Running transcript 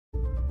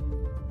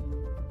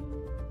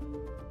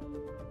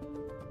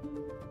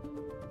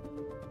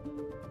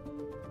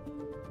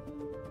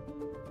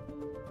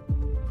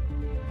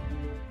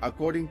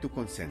According to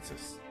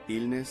consensus,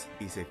 illness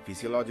is a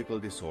physiological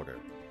disorder.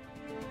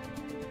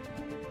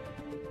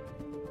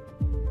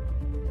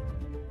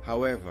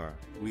 However,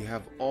 we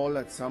have all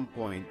at some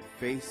point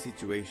faced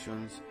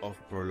situations of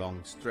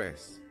prolonged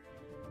stress,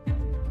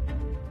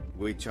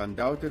 which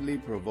undoubtedly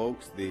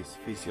provokes this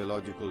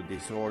physiological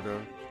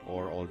disorder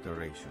or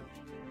alteration.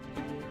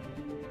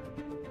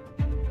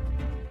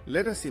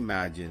 Let us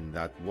imagine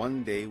that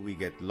one day we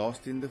get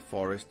lost in the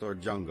forest or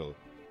jungle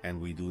and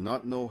we do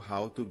not know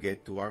how to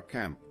get to our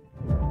camp.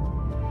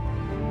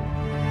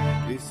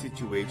 This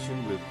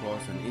situation will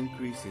cause an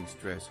increase in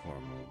stress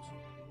hormones.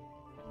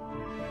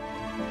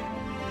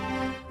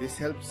 This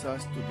helps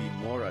us to be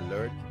more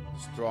alert,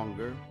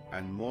 stronger,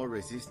 and more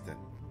resistant,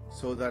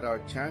 so that our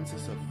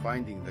chances of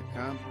finding the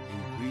camp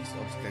increase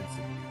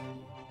ostensibly.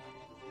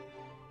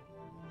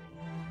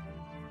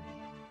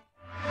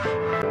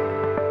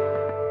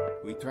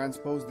 We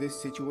transpose this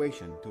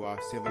situation to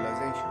our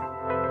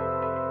civilization.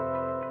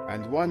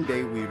 And one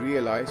day we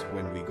realize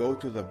when we go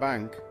to the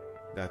bank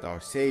that our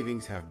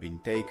savings have been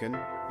taken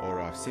or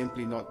are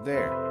simply not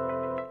there,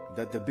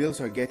 that the bills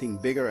are getting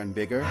bigger and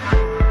bigger,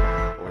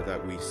 or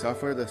that we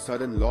suffer the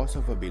sudden loss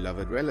of a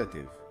beloved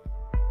relative.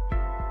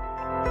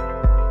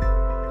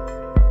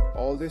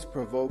 All this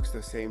provokes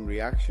the same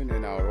reaction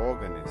in our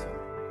organism,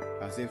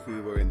 as if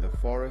we were in the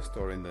forest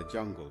or in the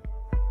jungle.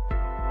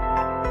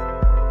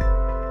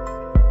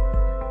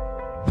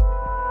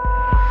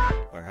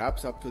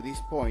 Perhaps up to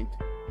this point,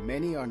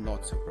 many are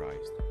not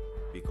surprised,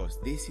 because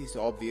this is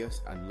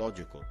obvious and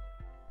logical.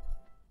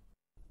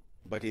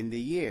 But in the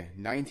year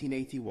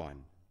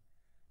 1981,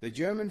 the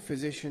German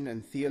physician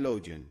and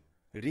theologian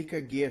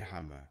Roberto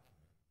Guerrero,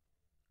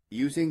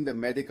 using the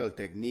medical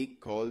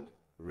technique called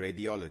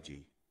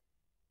radiology,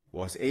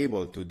 was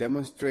able to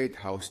demonstrate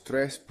how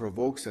stress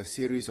provokes a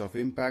series of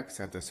impacts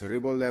at the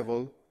cerebral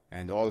level,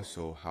 and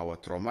also how a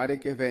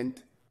traumatic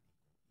event,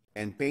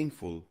 and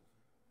painful,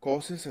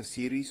 causes a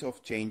series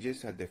of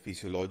changes at the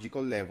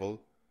physiological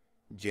level,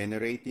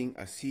 generating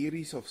a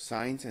series of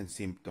signs and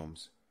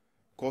symptoms,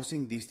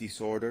 causing this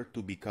disorder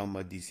to become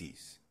a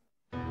disease.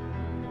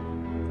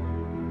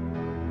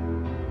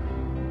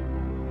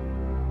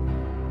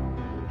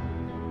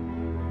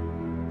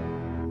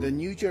 The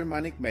new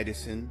Germanic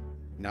medicine,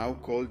 now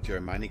called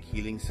Germanic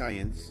healing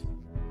science,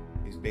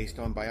 is based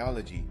on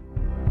biology.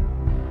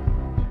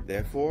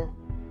 Therefore,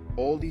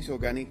 all these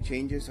organic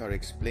changes are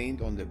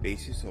explained on the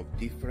basis of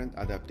different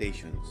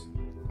adaptations,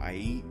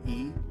 i.e.,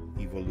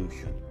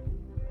 evolution.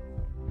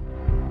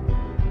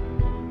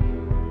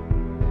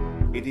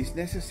 It is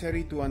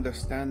necessary to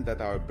understand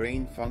that our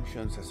brain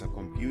functions as a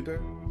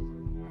computer,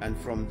 and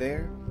from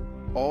there,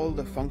 all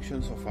the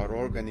functions of our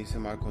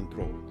organism are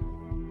controlled.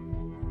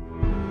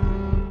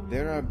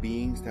 There are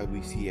beings that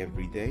we see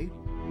every day,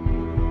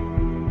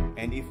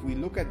 and if we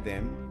look at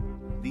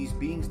them, these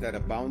beings that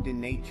abound in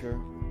nature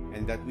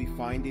and that we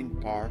find in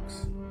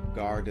parks,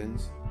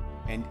 gardens,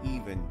 and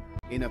even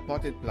in a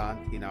potted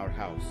plant in our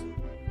house,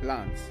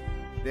 plants,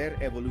 their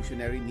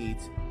evolutionary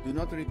needs do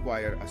not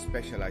require a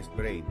specialized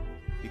brain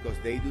because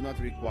they do not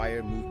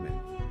require movement.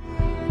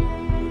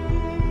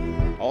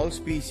 All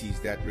species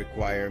that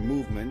require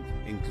movement,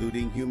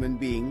 including human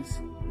beings,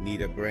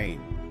 need a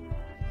brain.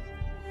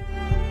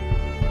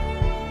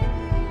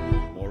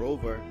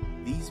 Moreover,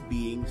 these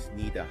beings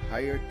need a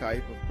higher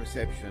type of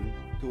perception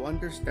to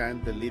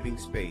understand the living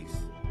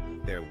space,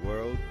 their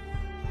world,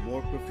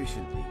 more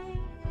proficiently.